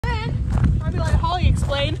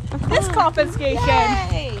explain this confiscation.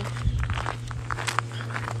 Yay!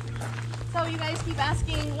 So you guys keep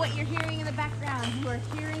asking what you're hearing in the background. You are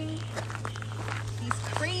hearing these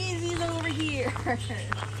crazies over here.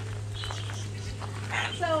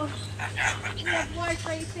 So we have Mark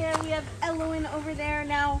right there. We have Elowen over there.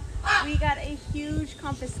 Now we got a huge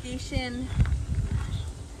confiscation.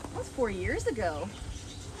 That was 4 years ago.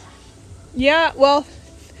 Yeah, well,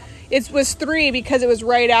 it was 3 because it was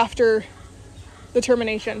right after the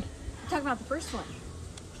termination. I'm talking about the first one.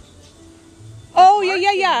 Oh,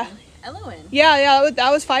 yeah. Elowen. Yeah,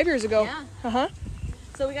 that was 5 years ago. Yeah. Uh-huh.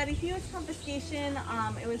 So we got a huge confiscation.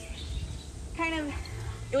 It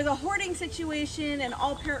was a hoarding situation, and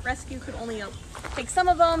All Parrot Rescue could only take some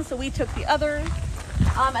of them, so we took the others.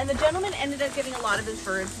 And the gentleman ended up getting a lot of his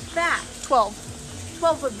birds back. 12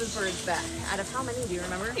 of his birds back. Out of how many, do you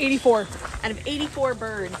remember? 84. Out of 84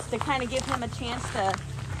 birds, to kind of give him a chance to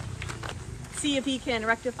see if he can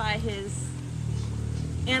rectify his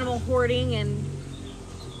animal hoarding and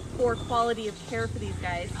poor quality of care for these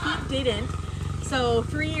guys. He didn't. So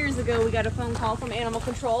 3 years ago, we got a phone call from animal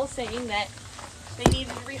control saying that they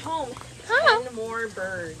needed to rehome 10 more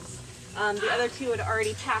birds. The other 2 had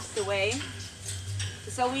already passed away.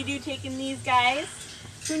 So we do take in these guys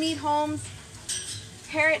who need homes.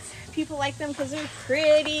 Parrots, people like them because they're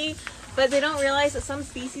pretty, but they don't realize that some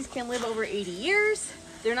species can live over 80 years.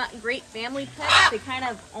 They're not great family pets. They kind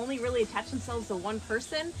of only really attach themselves to one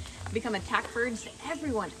person, become attack birds to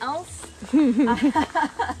everyone else. We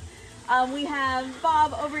have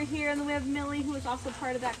Bob over here, and then we have Millie, who is also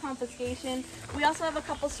part of that confiscation. We also have a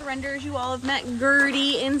couple surrenders. You all have met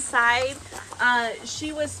Gertie inside.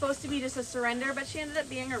 She was supposed to be just a surrender, but she ended up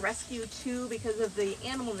being a rescue too because of the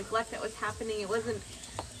animal neglect that was happening.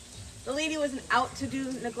 The lady wasn't out to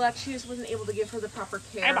do neglect. She just wasn't able to give her the proper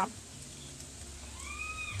care. Hi, Bob.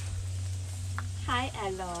 Hi,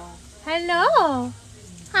 Elo. Hello.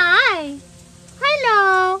 Hi.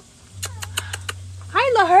 Hello.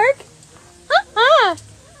 Hi, Lark.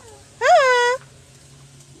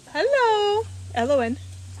 Hello. Elowen.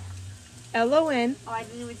 Oh, I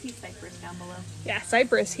didn't even see Cypress down below. Yeah,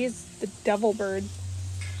 Cypress. He's the devil bird.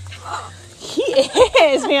 He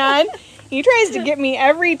is, man. He tries to get me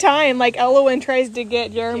every time, like Elowen tries to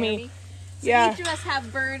get Jeremy. So yeah. each of us have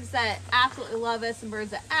birds that absolutely love us and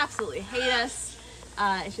birds that absolutely hate us.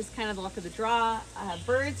 It's just kind of the luck of the draw.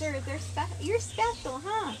 Birds you're special,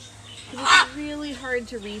 huh? 'Cause it's really hard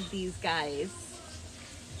to read these guys.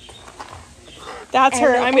 That's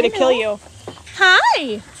her. I'm going to kill you.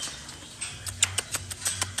 Hi.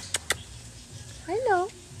 Hello.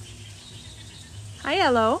 Hi,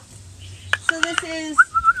 Elo. So this is,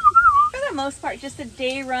 for the most part, just a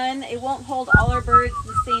day run. It won't hold all our birds at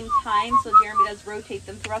the same time, so Jeremy does rotate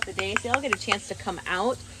them throughout the day, so they'll get a chance to come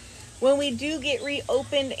out. When we do get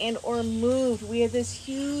reopened and or moved, we have this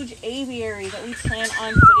huge aviary that we plan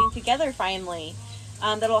on putting together finally.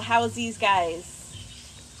 That'll house these guys.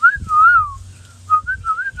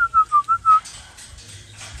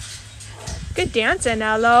 Good dancing,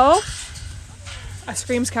 Elo. A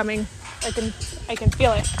scream's coming. I can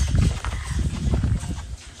feel it.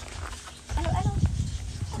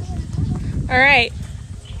 All right.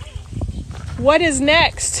 What is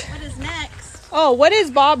next? What is next? Oh, what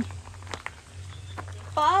is Bob?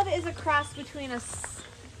 Bob is a cross between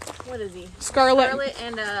what is he? Scarlet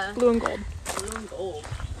and a blue and gold. blue and gold.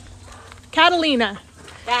 Catalina.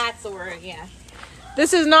 That's the word, yeah.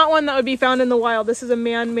 This is not one that would be found in the wild. This is a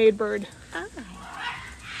man-made bird. Ah.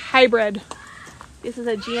 Hybrid. This is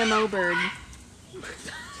a GMO bird.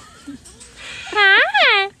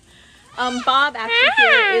 Bob actually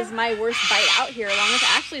here is my worst bite out here, along with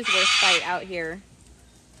Ashley's worst bite out here.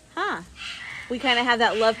 Huh. We kind of have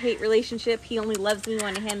that love-hate relationship. He only loves me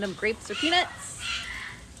when I hand him grapes or peanuts.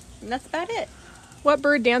 And that's about it. What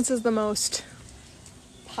bird dances the most?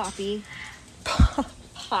 Poppy.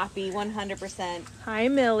 Poppy, 100%. Hi,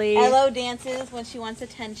 Millie. Elo dances when she wants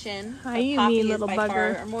attention. Hi, but you Poppy mean is little by bugger.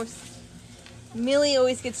 far our most... Millie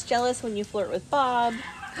always gets jealous when you flirt with Bob.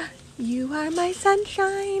 You are my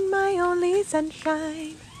sunshine, my only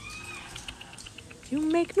sunshine. You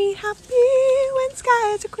make me happy when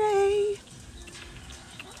skies are gray.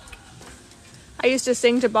 I used to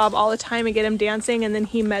sing to Bob all the time and get him dancing, and then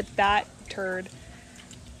he met that turd.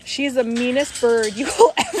 She's the meanest bird you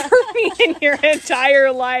will ever meet in your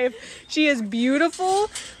entire life. She is beautiful,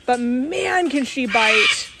 but man, can she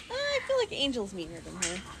bite. I feel like Angel's meaner than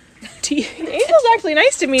her. Angel's actually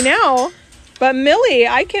nice to me now. But Millie,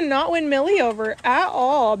 I cannot win Millie over at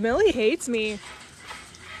all. Millie hates me.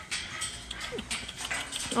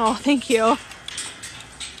 Oh, thank you.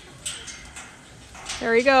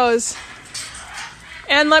 There he goes.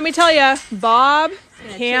 And let me tell you, Bob gonna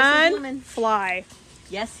chase his can woman. fly.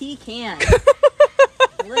 Yes, he can.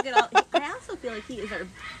 Look at all. I also feel like he is our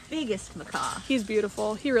biggest macaw. He's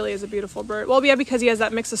beautiful. He really is a beautiful bird. Well, yeah, because he has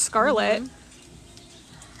that mix of scarlet.